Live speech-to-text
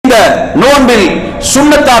நோன்பில்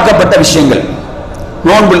சுன்னத்தாக்கப்பட்ட விஷயங்கள்,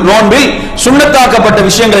 நோன்பில் சுன்னத்தாக்கப்பட்ட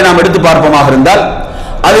விஷயங்களை நாம் எடுத்து பார்ப்போமாக இருந்தால்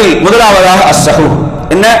அதில் முதலாவதாக அஸ்ஸஹூர்,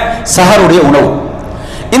 என்ன? சஹருடைய உணவு.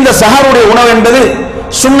 இந்த சஹருடைய உணவு என்பது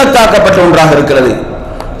சுன்னத்தாக்கப்பட்ட ஒன்றாக இருக்கிறது.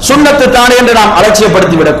 சுன்னத்து தானே என்று நாம்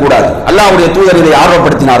அலட்சியப்படுத்தி விடக்கூடாது. அல்லாஹ்வுடைய தூதர் இதை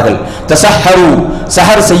ஆர்வப்படுத்தினார்கள். தஸஹரு,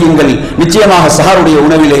 சஹர் செய்யுங்கள், நிச்சயமாக சஹருடைய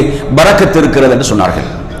உணவிலே பரக்கத் இருக்கிறது என்று சொன்னார்கள்.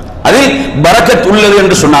 அதில் பரக்கத் உள்ளது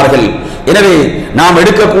என்று சொன்னார்கள். எனவே நாம்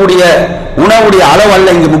எடுக்கக்கூடிய உணவுடைய அளவு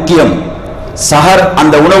அல்ல இங்கு முக்கியம். சஹர்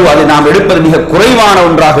அந்த உணவு, அதை நாம் எடுப்பது மிக குறைவான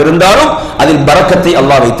ஒன்றாக இருந்தாலும் அதில் பரக்கத்தை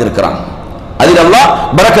அல்லாஹ் வைத்திருக்கிறான். அதில் அல்லாஹ்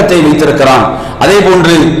பரக்கத்தை வைத்திருக்கிறான். அதே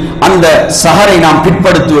போன்று அந்த சஹரை நாம்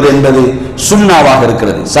பிற்படுத்துவது என்பது சுன்னாவாக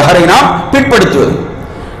இருக்கிறது. சஹரை நாம் பிற்படுத்துவது,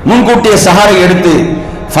 முன்கூட்டிய சஹரை எடுத்து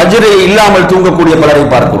ஃபஜ்ரை இல்லாமல் தூங்கக்கூடிய பலரை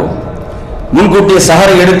பார்க்கிறோம். முன்கூட்டிய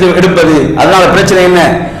சஹரை எடுப்பது, அதனால பிரச்சனை என்ன?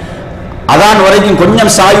 அதான் வரைக்கும்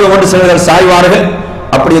கொஞ்சம் சாய்வோம் என்று சிலர்கள் சாய்வார்கள்,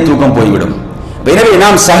 அப்படியே தூக்கம் போய்விடும். எனவே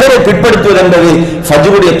நாம் சஹரை பிற்படுத்துவது என்பது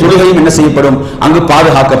ஃபஜ்ருடைய தொழுகையும் என்ன செய்யப்படும், அங்கு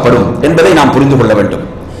பாதுகாக்கப்படும் என்பதை நாம் புரிந்து கொள்ள வேண்டும்.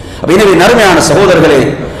 எனவே நறுமையான சகோதரர்களே,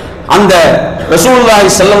 அந்த ரசூலுல்லாஹி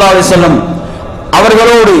ஸல்லல்லாஹு அலைஹி வஸல்லம்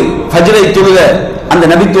அவர்களோடு ஃபஜ்ரை தொழுத அந்த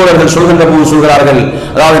நபித்தோழர்கள் சொல்கின்ற போது சொல்கிறார்கள்,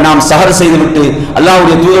 அதாவது நாம் சஹர் செய்துவிட்டு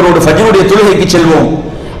அல்லாஹ்வுடைய தூதரோடு ஃபஜ்ருடைய தொழுகைக்கு செல்வோம்,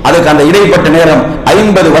 அதுக்கு அந்த இடைப்பட்ட நேரம்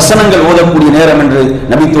 50 வசனங்கள் ஓதக்கூடிய நேரம் என்று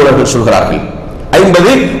நபித்தோழர்கள் சொல்கிறார்கள்.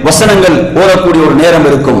 50 வசனங்கள் ஓதக்கூடிய ஒரு நேரம்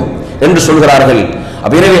இருக்கும் என்று சொல்கிறார்கள்.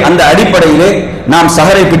 எனவே அந்த அடிப்படையிலே நாம்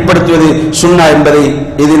சஹரை பிற்படுத்துவது சுன்னா என்பதை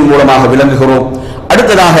இதன் மூலமாக விளங்குகிறோம்.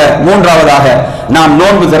 அடுத்ததாக மூன்றாவதாக நாம்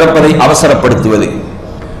நோன்பு திறப்பதை அவசரப்படுத்துவது.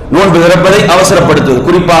 நோன்பு திறப்பதை அவசரப்படுத்துவது,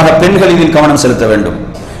 குறிப்பாக பெண்களில் கவனம் செலுத்த வேண்டும்.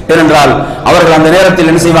 ஏனென்றால் அவர்கள் அந்த நேரத்தில்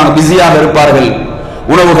என்ன செய்வாங்க, பிஸியாக இருப்பார்கள்,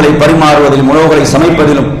 உணவுகளை பரிமாறுவதிலும் உணவுகளை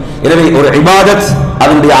சமைப்பதிலும். எனவே ஒரு இபாதத்,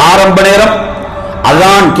 அதனுடைய ஆரம்ப நேரம்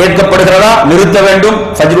அதான் கேட்கப்படுகிறதா நிறுத்த வேண்டும்.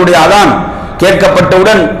 ஃபஜ்ருடைய அதான்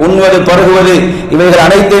கேட்கப்பட்டவுடன் உண்வது பருகுவது இவைகள்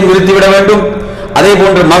அனைத்தையும் நிறுத்திவிட வேண்டும். அதே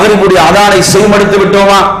போன்று மகரிபுடைய அதானை செய்மடுத்து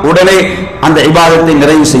விட்டோமா, உடனே அந்த இபாதத்தை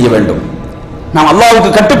நிறைவு செய்ய வேண்டும். நாம்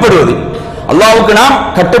அல்லாஹ்வுக்கு கட்டுப்படுவது, அல்லாஹ்வுக்கு நாம்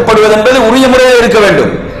கட்டுப்படுவது என்பது உரிய முறையில் இருக்க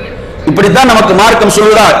வேண்டும். இப்படித்தான் நமக்கு மார்க்கம்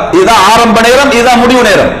சொல்கிறார். இதுதான் ஆரம்ப நேரம், இதுதான் முடிவு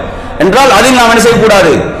நேரம் என்றால் அதில் நாம் என்ன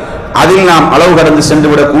செய்யக்கூடாது, அதில் நாம் அளவு கடந்து சென்று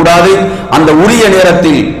விடக்கூடாது. அந்த உரிய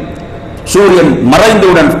நேரத்தில் சூரியன்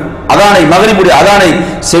மறைந்தவுடன் அதானை, மகரிபுடைய அதானை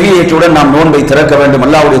செவியேற்றவுடன் நாம் நோன்பை திறக்க வேண்டும்.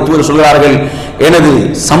 அல்லாஹ்வுடைய தூதர் சொல்கிறார்கள், எனது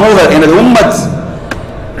சமூக, எனது உம்மத்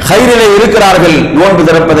ஹைரிலே இருக்கிறார்கள் நோன்பு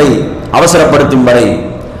திறப்பதை அவசரப்படுத்தும் வரை,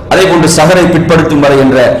 அதே போன்று சஹரை பிற்படுத்தும் வரை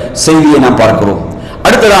என்ற செய்தியை நாம் பார்க்கிறோம்.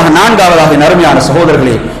 அடுத்ததாக நான்காவதாக நறுமையான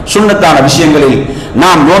சகோதரர்களே, சுன்னத்தான விஷயங்களில்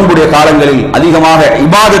நாம் நோன்புடைய காலங்களில் அதிகமாக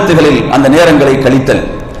இபாதத்துகளில் அந்த நேரங்களை கழித்தல்,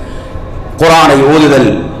 குர்ஆனை ஓதுதல்,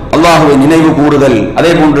 அல்லாஹ்வை நினைவு கூறுதல்,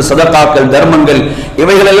 அதே போன்று சதகாக்கள், தர்மங்கள்,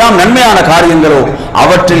 இவைகளெல்லாம் நன்மையான காரியங்களோ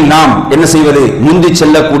அவற்றில் நாம் என்ன செய்வது, முந்தி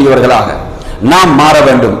செல்லக்கூடியவர்களாக நாம் மாற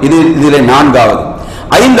வேண்டும். இதிலே நான்காவது.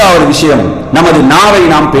 ஐந்தாவது விஷயம், நமது நாவை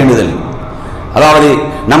நாம் பேணுதல். அதாவது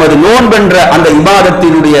நமது நோன்பென்ற அந்த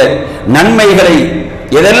இபாதத்தினுடைய நன்மைகளை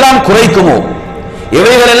எதெல்லாம் குறைக்குமோ,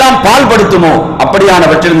 எவைகளெல்லாம் பால்படுத்துமோ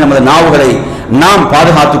அப்படியானவற்றில் நமது நாவுகளை நாம்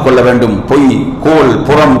பாதுகாத்துக் கொள்ள வேண்டும். பொய், கோல்,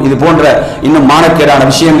 புறம், இது போன்ற இன்னும் மானக்கேடான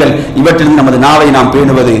விஷயங்கள், இவற்றில் நமது நாவை நாம்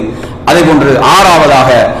பேணுவது. அதே போன்று ஆறாவதாக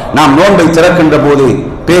நாம் நோன்பை திறக்கின்ற போது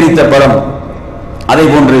பேரித்த பழம், அதே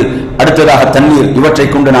போன்று அடுத்ததாக தண்ணீர், இவற்றை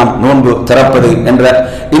கொண்டு நாம் நோன்பு திறப்பது என்ற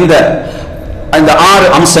இந்த 6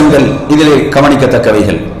 அம்சங்கள் இதிலே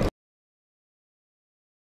கவனிக்கத்தக்கவைகள்.